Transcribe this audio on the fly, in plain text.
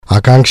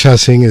Aakanksha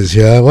Singh is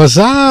here. What's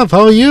up?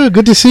 How are you?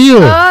 Good to see you.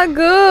 Oh,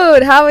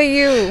 good. How are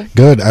you?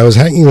 Good. I was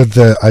hanging with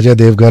Ajay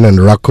Devgan and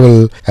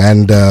Rakul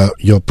and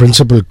your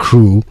principal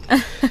crew.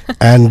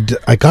 And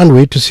I can't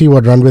wait to see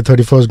what Runway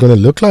 34 is going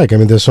to look like. I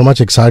mean, there's so much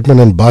excitement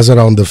and buzz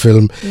around the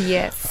film.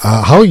 Yes.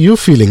 How are you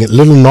feeling? A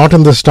little knot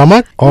in the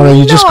stomach? Or are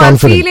you just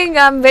confident?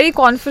 I'm very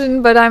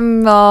confident, but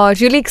I'm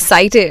really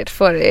excited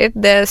for it.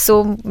 There's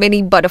so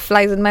many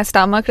butterflies in my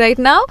stomach right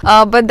now.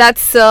 But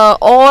that's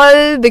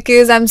all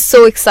because I'm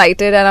so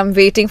excited and I'm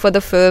waiting for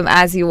the film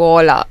as you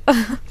all are.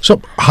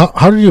 So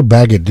how did you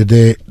bag it? Did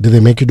they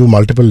make you do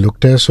multiple look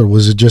tests, or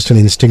was it just an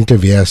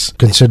instinctive yes,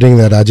 considering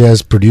that Ajay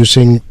is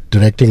producing,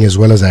 directing as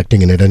well as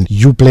acting in it, and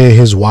you play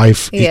his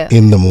wife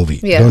in the movie,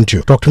 don't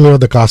you? Talk to me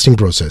about the casting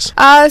process.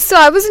 So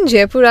I was in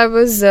Jaipur. I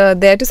was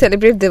there to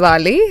celebrate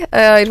Diwali.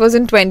 It was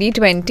in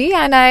 2020,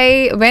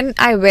 and when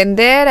I went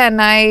there and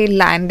I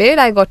landed,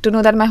 I got to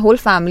know that my whole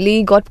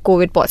family got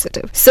COVID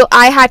positive. So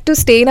I had to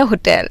stay in a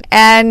hotel,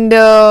 and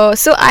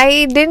so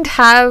I didn't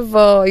have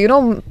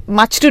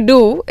much to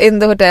do in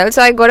the hotel.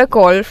 So I got a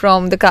call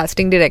from the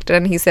casting director,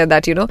 and he said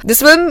that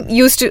this film we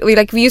used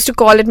to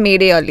call it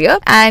Mayday earlier,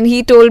 and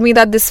he told me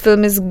that this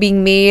film is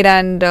being made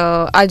and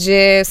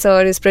Ajay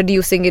sir is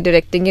producing it,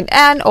 directing it,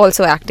 and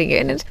also acting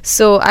in it.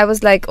 So I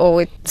was like, oh,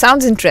 it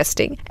sounds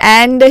interesting.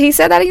 And he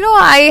said that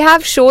I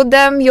have showed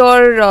them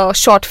your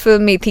short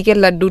film Methi Ke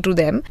Laddu to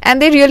them,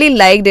 and they really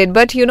liked it,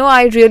 but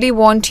I really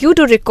want you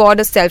to record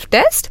a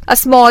self-test, a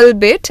small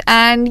bit,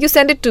 and you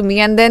send it to me,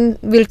 and then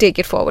we'll take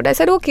it forward. I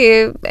said,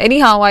 okay,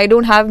 anyhow, I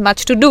don't have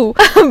much to do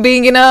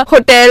being in a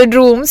hotel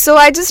room, so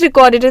I just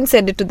recorded and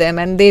sent it to them,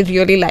 and they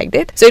really liked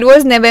it. So it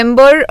was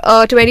November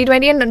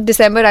 2020, and in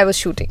December I was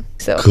shooting.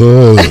 So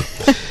cool.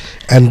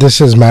 And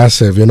this is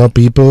massive.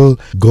 People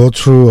go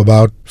through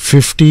about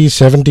 50,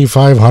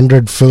 75,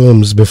 100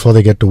 films before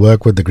they get to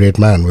work with the great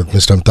man, with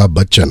Mr. Amitabh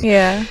Bachchan.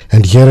 Yeah.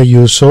 And here are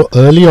you so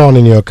early on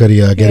in your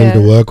career getting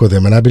to work with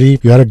him. And I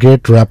believe you had a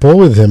great rapport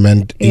with him.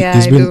 And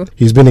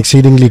he's been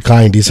exceedingly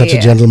kind. He's such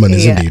a gentleman,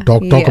 isn't he?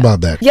 Talk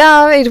about that.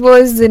 Yeah, it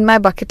was in my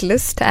bucket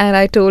list. And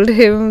I told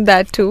him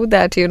that too,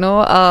 that,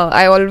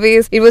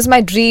 it was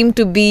my dream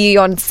to be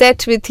on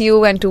set with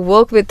you and to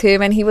work with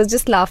him. And he was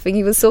just laughing.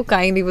 He was so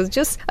kind. He was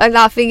just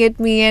laughing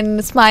at me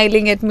and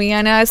smiling at me,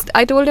 and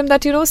I told him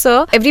that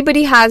sir,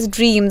 everybody has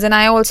dreams, and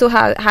I also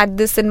had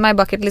this in my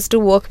bucket list to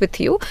work with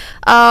you.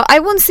 I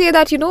won't say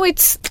that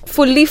it's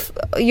fully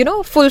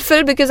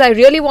fulfilled, because I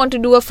really want to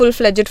do a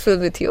full-fledged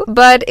film with you,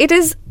 but it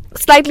is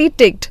slightly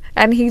ticked.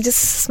 And he just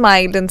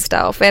smiled and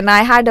stuff, and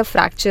I had a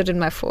fracture in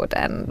my foot,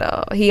 and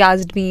he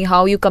asked me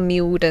how you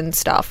commute and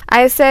stuff.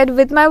 I said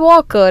with my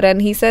walker,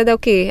 and he said,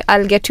 okay,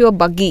 I'll get you a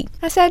buggy.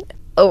 I said,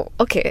 oh,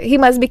 okay, he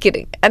must be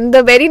kidding. And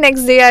the very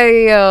next day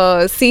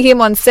I see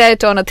him on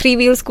set on a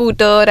 3-wheel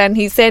scooter, and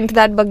he sent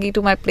that buggy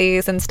to my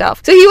place and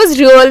stuff. So he was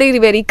really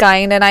very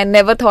kind, and I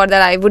never thought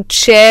that I would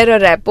share a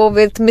rapport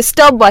with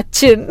Mr.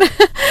 Bachchan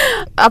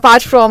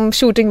apart from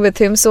shooting with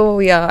him. So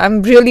yeah,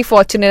 I'm really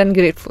fortunate and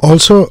grateful.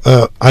 Also,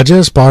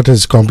 Ajay's part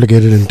is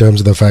complicated in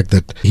terms of the fact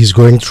that he's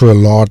going through a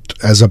lot.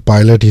 As a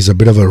pilot, he's a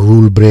bit of a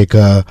rule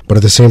breaker, but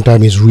at the same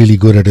time he's really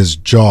good at his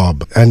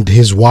job. And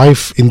his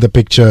wife in the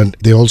picture,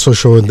 they also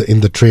show in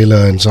the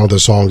trailer and some of the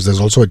songs, there's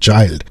also a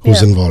child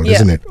who's involved,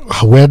 isn't it?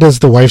 Where does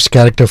the wife's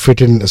character fit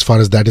in as far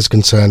as that is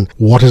concerned?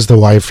 What is the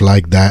wife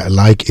like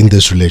in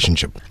this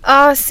relationship?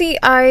 See,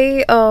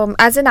 I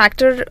as an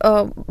actor,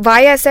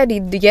 why I said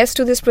yes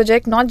to this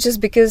project, not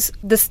just because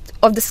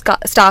of the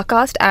star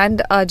cast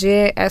and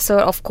Ajay sir,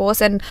 of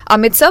course, and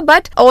Amit sir,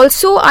 but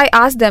also I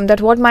asked them that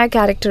what my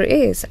character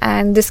is,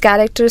 and this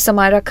character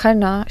Samara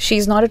Khanna,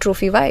 she's not a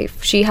trophy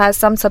wife. She has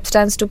some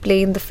substance to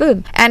play in the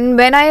film. And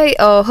when I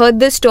heard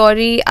this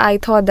story, I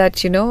thought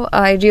that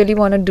I really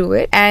want to do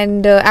it.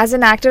 And as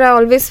an actor, I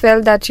always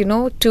felt that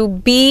to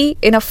be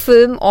in a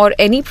film or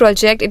any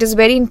project, it is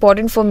very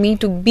important for me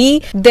to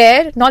be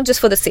there, not just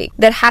for the sake.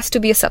 There has to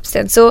be a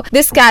substance. So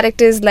this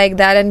character is like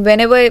that. And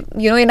whenever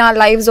in our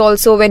lives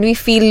also, when we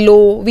feel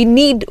low, we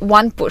need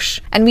one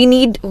push, and we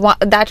need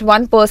that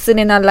one person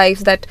in our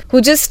lives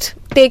who just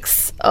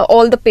takes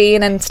all the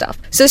pain and stuff.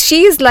 So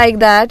she is like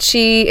that.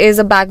 She is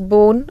a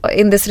backbone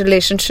in this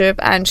relationship,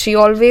 and she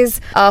always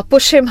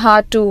push him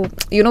hard to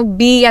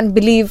be and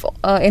believe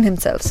in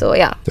himself. So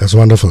yeah, that's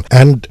wonderful.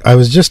 And I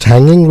was just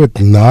hanging with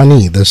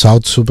Nani, the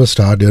South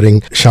superstar,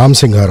 during Shyam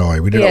Singh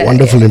Roy. We did a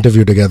wonderful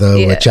interview together.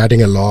 We were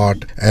chatting a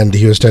lot, and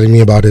he was telling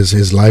me about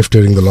his life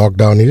during the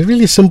lockdown. He's a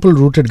really simple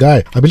rooted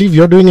guy. I believe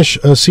you're doing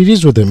a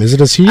series with him. Is it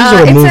a series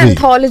or a movie? It's an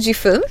anthology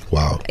film.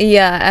 Wow.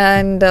 Yeah,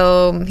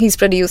 and he's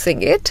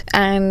producing it,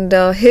 and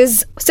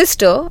his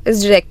sister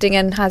is directing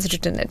and has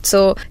written it.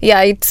 So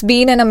yeah, it's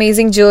been an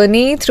amazing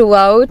journey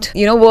throughout,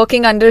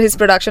 working under his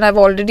production. I've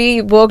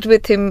already worked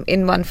with him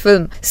in one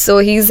film. So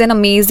he's an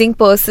amazing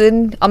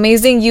person,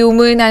 amazing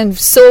human, and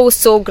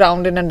so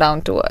grounded and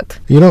down to earth.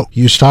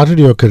 You started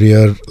your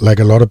career like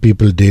a lot of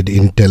people did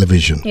in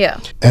television. Yeah.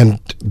 And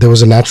there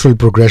was a natural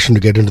progression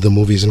to get into the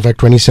movies. In fact,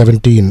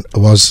 2017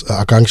 was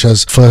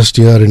Aakanksha's first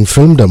year in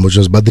filmdom, which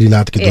was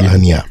Badrinath Ki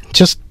Dulhaniya.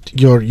 Just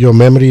your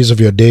memories of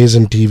your days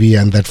in TV,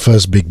 TV and that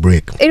first big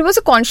break? It was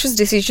a conscious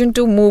decision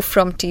to move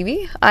from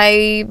TV.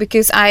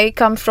 Because I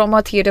come from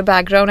a theatre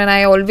background, and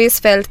I always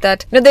felt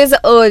that there's an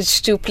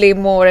urge to play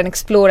more and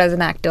explore as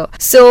an actor.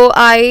 So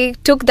I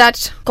took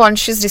that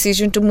conscious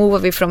decision to move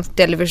away from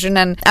television,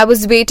 and I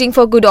was waiting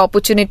for good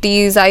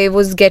opportunities. I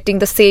was getting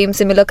the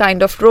similar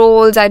kind of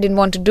roles I didn't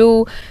want to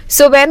do.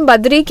 So when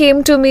Badri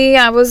came to me,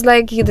 I was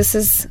like,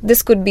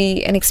 this could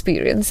be an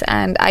experience,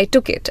 and I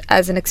took it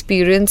as an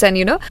experience. And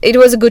it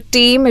was a good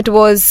team. It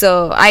was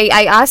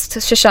I asked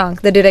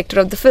Shashank, the director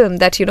of the film,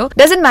 that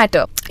doesn't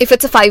matter if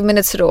it's a 5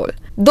 minutes role,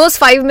 those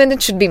 5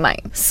 minutes should be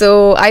mine.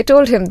 So I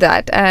told him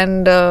that,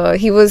 and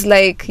he was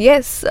like,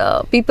 yes,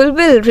 people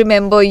will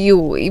remember you,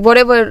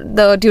 whatever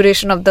the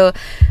duration of the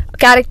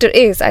character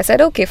is. I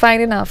said, okay,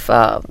 fine enough,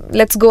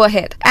 let's go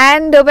ahead.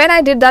 And when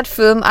I did that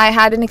film, I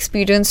had an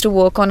experience to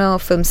work on a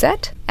film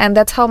set, and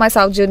that's how my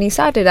South journey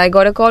started. I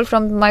got a call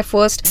from my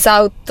first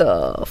South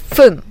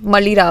film,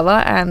 Malli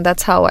Rava, and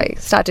that's how I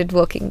started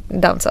working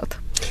down south.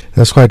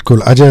 That's quite cool.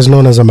 Ajay is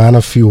known as a man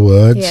of few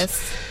words.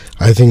 Yes.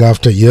 I think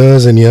after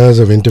years and years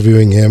of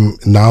interviewing him,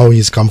 now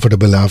he's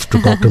comfortable enough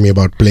to talk to me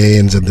about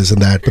planes and this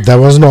and that. But that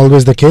wasn't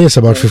always the case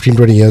about 15,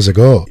 20 years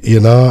ago.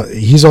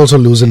 He's also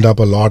loosened up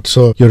a lot.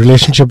 So your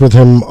relationship with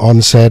him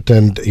on set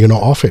and,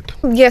 off it?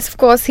 Yes, of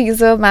course,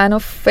 he's a man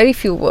of very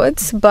few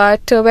words.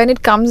 But when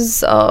it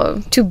comes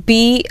to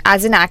be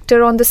as an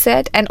actor on the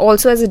set and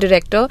also as a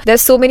director,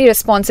 there's so many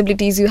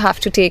responsibilities you have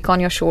to take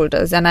on your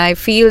shoulders. And I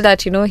feel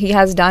that, he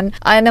has done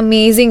an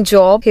amazing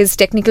job. His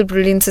technical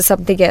brilliance is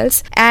something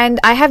else. And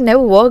I have never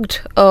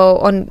worked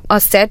on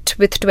a set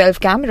with 12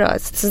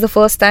 cameras. This is the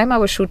first time I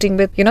was shooting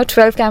with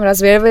 12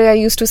 cameras. Wherever I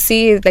used to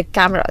see like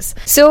cameras,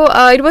 so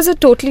it was a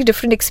totally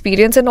different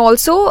experience. And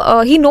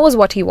also he knows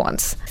what he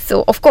wants.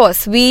 So of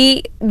course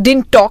we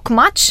didn't talk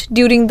much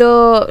during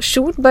the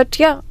shoot, but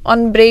yeah,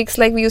 on breaks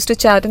like we used to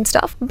chat and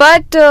stuff.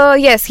 But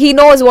yes, he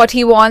knows what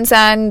he wants,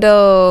 and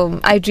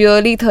I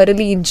really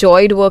thoroughly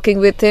enjoyed working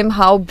with him.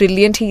 How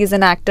brilliant he is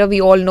an actor,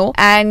 we all know.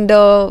 And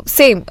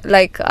same,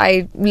 like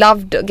I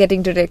loved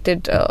getting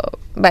directed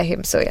by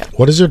him. So yeah.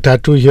 What does your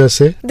tattoo here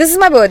say? This is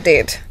my birth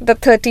date, the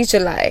 30th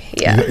July.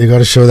 Yeah. You got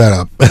to show that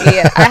up.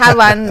 Yeah, I have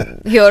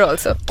one here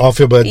also. Of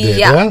your birthday.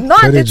 Yeah.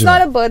 It's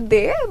not a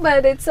birthday,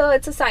 but it's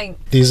a sign.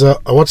 These are,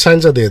 what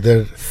signs are they?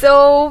 They're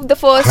so the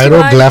first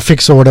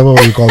hieroglyphics or whatever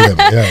you call them.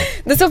 Yeah.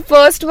 The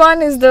first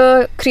one is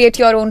the create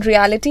your own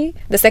reality.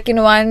 The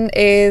second one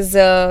is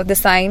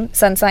the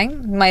sun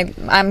sign.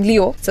 I'm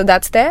Leo, so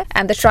that's there.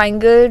 And the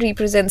triangle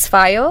represents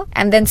fire,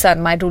 and then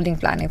sun, my ruling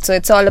planet. So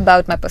it's all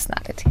about my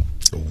personality.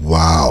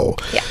 Wow.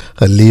 Yeah.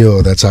 A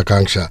Leo, that's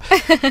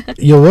Aakanksha.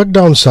 Your work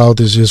down south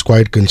is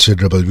quite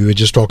considerable. We were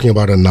just talking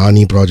about a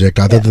Nani project.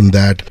 Other than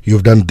that,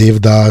 you've done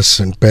Devdas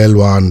and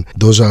Pehlwan.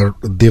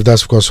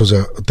 Devdas, of course, was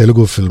a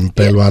Telugu film.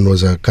 Pehlwan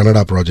was a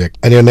Kannada project.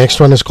 And your next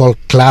one is called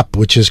Clap,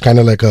 which is kind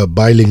of like a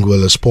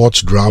bilingual, a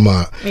sports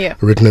drama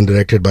written and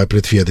directed by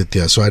Prithvi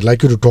Aditya. So I'd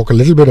like you to talk a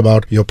little bit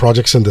about your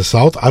projects in the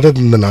south, other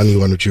than the Nani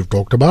one, which you've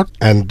talked about,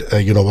 and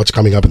what's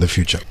coming up in the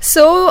future.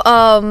 So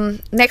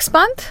next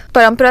month,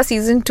 Parampara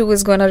Season 2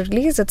 is going to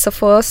release. It's the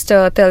first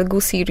Telugu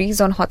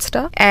series on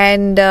Hotstar,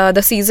 and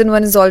the season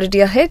 1 is already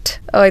a hit.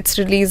 It's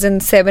released in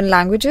 7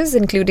 languages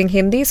including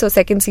Hindi, so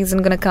second season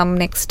going to come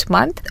next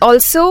month.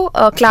 Also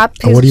Clap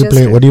is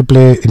what do you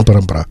play in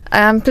Parampara?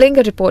 I'm playing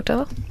a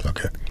reporter.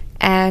 Okay.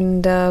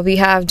 And we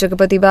have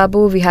Jagapati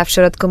Babu, we have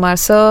Sharad Kumar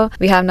Sir,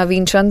 we have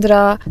Naveen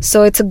Chandra.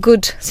 So it's a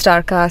good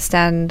star cast,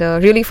 and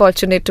really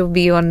fortunate to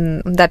be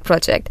on that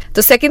project.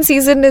 The second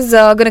season is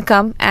going to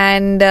come,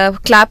 and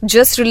Clap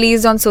just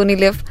released on Sony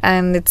Live,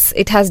 and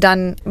it has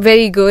done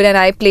very good, and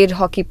I played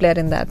hockey player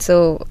in that.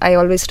 So I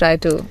always try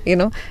to,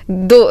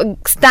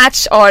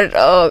 snatch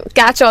or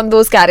catch on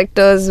those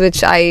characters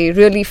which I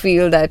really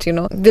feel that,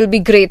 will be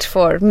great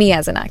for me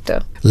as an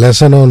actor.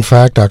 Lesser known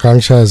fact,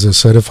 Aakanksha is a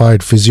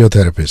certified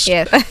physiotherapist.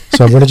 Yes.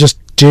 So I'm going to just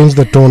change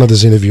the tone of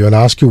this interview and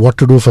ask you what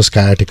to do for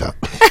sciatica.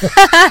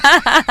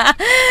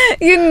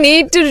 You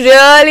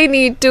really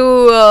need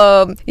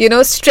to,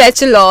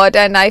 stretch a lot.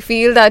 And I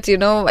feel that,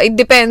 it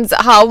depends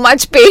how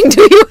much pain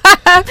do you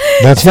have.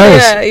 That's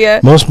nice.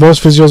 Yeah. Most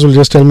physios will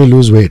just tell me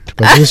lose weight.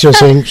 But at least you're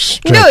saying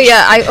stretch. No,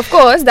 yeah, of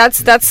course,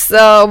 that's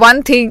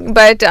one thing.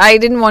 But I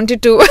didn't want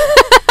it to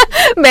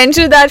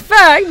mention that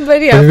fact.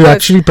 But yeah. Have you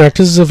actually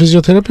practiced as a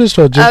physiotherapist,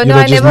 or just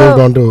moved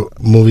on to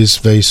movies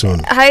very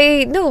soon?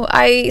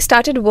 I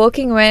started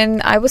working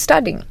when I was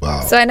studying.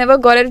 Wow. So I never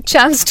got a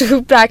chance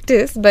to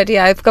practice. But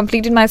yeah, I've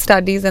completed my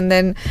studies, and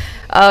then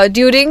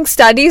during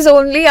studies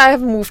only I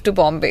have moved to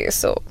Bombay.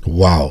 So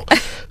wow.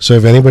 So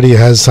if anybody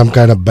has some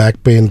kind of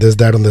back pain,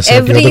 that on the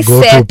set, you're the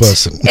go-to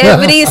person.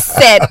 Every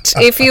set,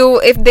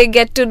 if they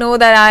get to know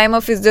that I am a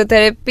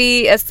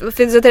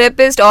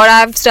physiotherapist or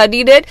I've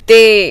studied it,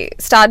 they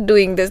start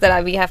doing this,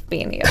 that we have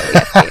pain here.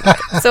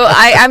 So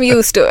I am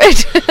used to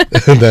it.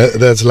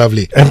 That's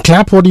lovely. And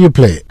Clap, what do you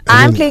play?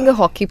 I'm playing a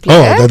hockey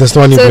player. Oh, that's the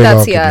one you so play that's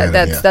hockey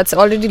player. That's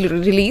already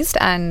released,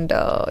 and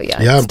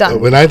it's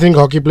done. When I think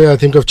hockey player, I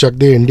think of Chak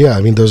De India.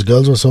 I mean, those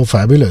girls were so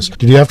fabulous.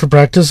 Did you have to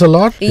practice a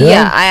lot?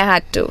 Yeah, I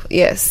had to.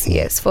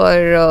 Yes.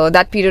 For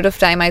that period of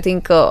time, I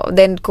think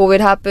then COVID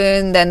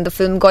happened, then the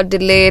film got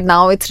delayed.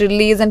 Now it's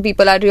released, and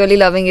people are really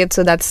loving it.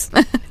 So that's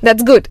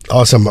that's good.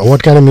 Awesome.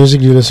 What kind of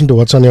music do you listen to?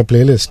 What's on your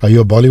playlist? Are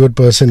you a Bollywood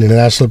person,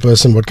 international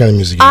person? What kind of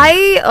music?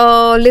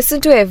 I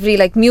listen to every,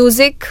 like,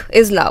 music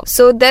is love.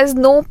 So there's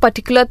no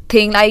particular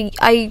thing.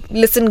 I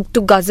listen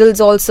to ghazals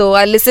also.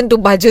 I listen to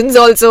bhajans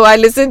also. I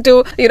listen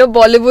to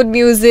Bollywood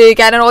music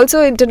and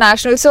also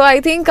international. So I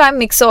think I'm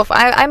mix of.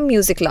 I'm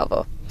music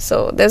lover.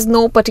 So there's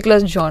no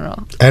particular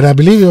genre. And I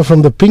believe you're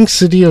from the pink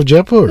city of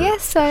Jaipur.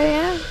 Yes, I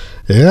am.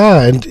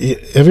 Yeah, and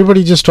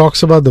everybody just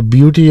talks about the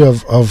beauty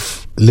of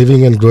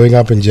living and growing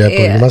up in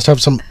Jaipur. Yeah. You must have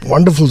some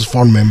wonderful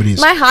fond memories.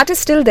 My heart is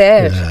still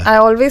there. Yeah. I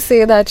always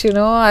say that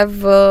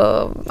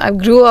I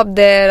grew up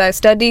there, I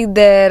studied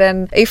there,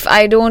 and if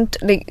I don't,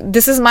 like,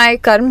 this is my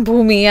karm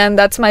bhumi and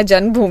that's my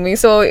jan bhumi.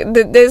 So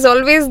there's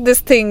always this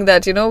thing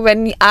that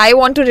when I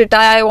want to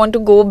retire, I want to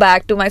go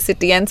back to my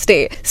city and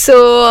stay.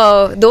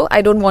 So though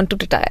I don't want to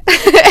retire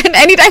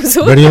anytime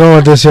soon. But you know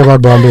what they say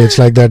about Bombay? It's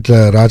like that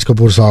Raj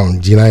Kapoor song,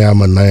 Jina Ya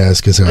Manna Ya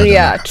Iske Se Hata.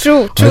 Yeah,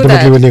 true. Ultimately,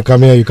 that. when you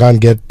come here, you can't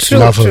get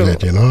enough of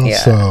it. Yeah.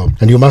 So,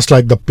 and you must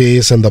like the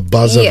pace and the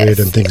buzz of it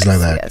and things like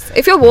that. Yes.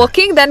 If you're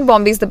working, then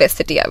Bombay is the best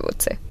city, I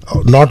would say.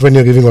 Not when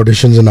you're giving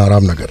auditions in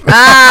Aram Nagar.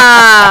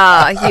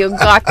 You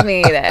got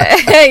me there.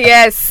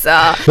 Yes.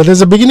 But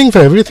there's a beginning for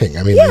everything.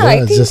 I mean,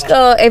 I think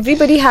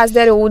everybody has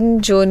their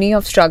own journey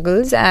of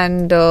struggles,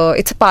 and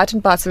it's a part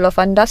and parcel of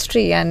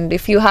industry. And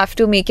if you have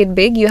to make it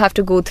big, you have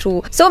to go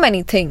through so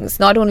many things,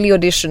 not only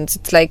auditions.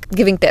 It's like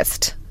giving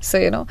test.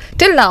 So,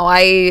 till now,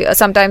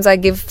 sometimes I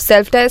give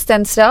self-test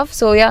and stuff.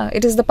 So, yeah,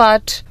 it is the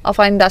part of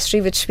our industry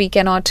which we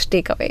cannot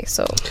take away.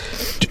 So,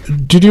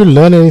 did you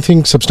learn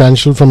anything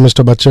substantial from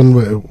Mr.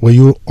 Bachchan? Were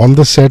you on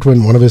the set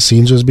when one of his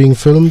scenes was being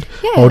filmed?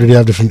 Yeah. Or did you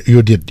have different...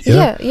 You did,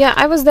 yeah? Yeah,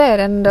 I was there.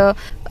 And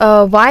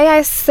why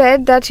I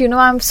said that,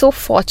 I'm so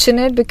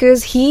fortunate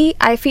because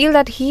I feel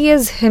that he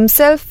is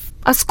himself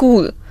a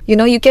school.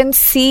 You can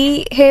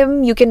see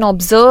him, you can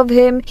observe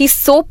him. He's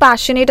so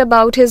passionate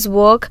about his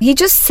work. He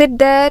just sit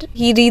there,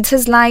 he reads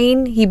his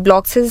line, he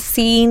blocks his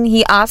scene,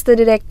 he asks the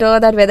director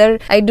that whether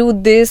I do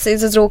this,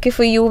 is it okay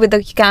for you with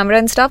the camera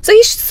and stuff. So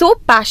he's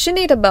so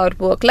passionate about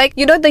work. Like,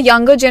 the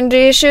younger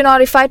generation, or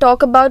if I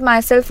talk about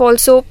myself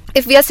also,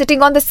 if we are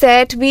sitting on the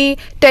set, we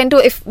tend to,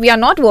 if we are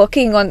not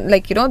working on,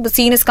 the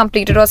scene is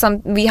completed or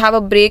we have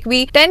a break,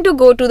 we tend to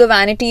go to the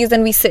vanities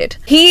and we sit.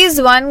 He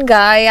is one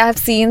guy I have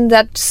seen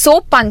that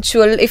so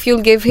punctual. If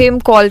you'll give him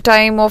call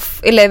time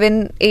of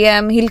 11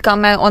 a.m., he'll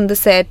come on the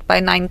set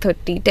by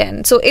 9:30,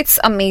 10. So it's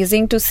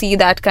amazing to see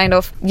that kind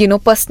of,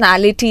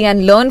 personality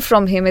and learn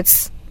from him.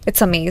 It's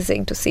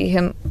amazing to see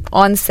him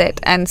on set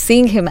and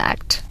seeing him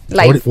act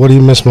live. What do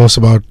you miss most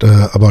about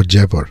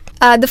Jaipur?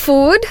 The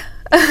food.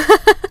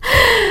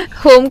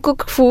 Home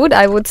cooked food,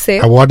 I would say.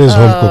 What is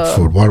home cooked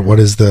food? What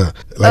is the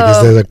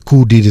is there a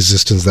coup de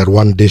resistance, that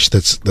one dish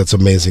that's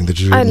amazing that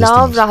you really I miss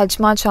love the most?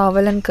 rajma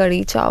chawal and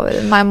curry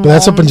chawal. My mom.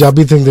 That's a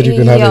Punjabi thing that you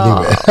can have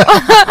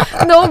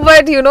anywhere. No,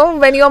 but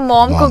when your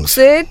mom cooks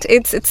it,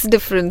 it's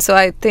different. So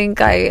I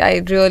think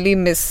I really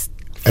miss.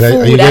 And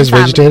are you guys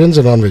vegetarians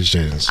or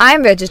non-vegetarians?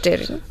 I'm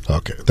vegetarian.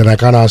 Okay. Then I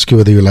can't ask you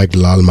whether you like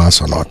lal mas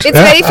or not. It's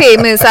very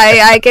famous.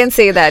 I can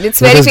say that. It's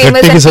very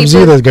famous.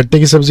 There's gatte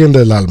ki sabzi and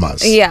there's lal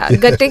mas. Yeah.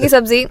 Gatte ki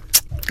sabzi.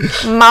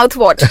 Mouth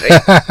watering.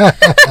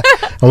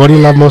 What do you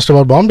love most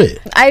about Bombay?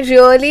 I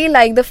really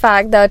like the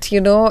fact that,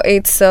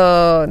 it's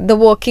the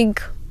working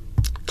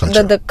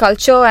culture. The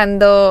culture and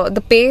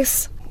the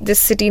pace. This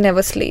city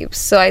never sleeps.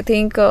 So I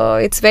think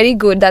it's very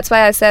good. That's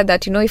why I said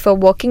that, if you're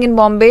working in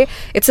Bombay,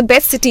 it's the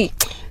best city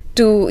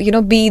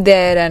to be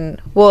there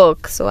and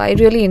work. So I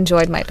really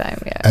enjoyed my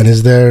time. Yeah. And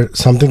is there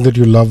something that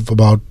you love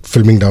about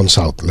filming down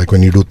south, like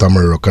when you do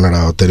Tamil or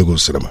Kannada or Telugu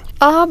cinema?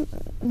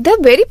 They're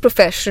very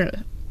professional.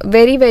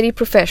 Very, very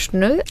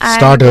professional.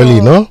 Start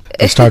early, no?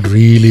 They start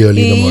really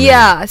early in the morning.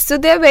 Yeah, so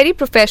they're very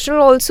professional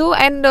also,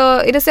 and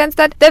in a sense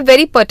that they're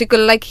very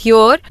particular. Like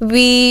here,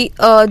 we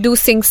do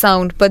sync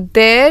sound, but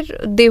there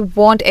they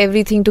want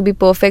everything to be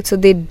perfect, so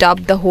they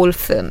dub the whole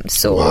film.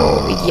 So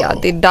yeah,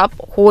 they dub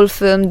whole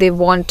film. They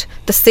want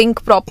the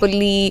sync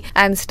properly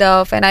and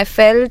stuff. And I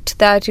felt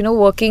that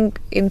working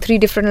in 3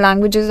 different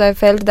languages, I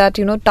felt that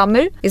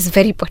Tamil is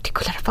very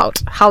particular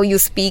about how you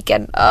speak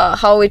and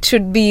how it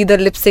should be, the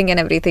lip sync and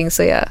everything.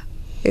 So yeah.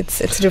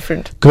 It's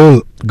different.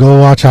 Cool. Go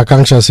watch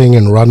Aakanksha sing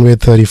in Runway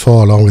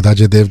 34 along with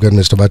Ajay Devgan,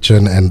 Mr.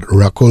 Bachchan and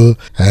Rakul.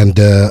 And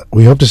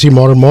we hope to see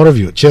more and more of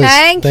you. Cheers.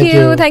 Thank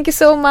you. Thank you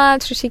so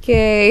much,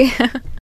 Hrishi.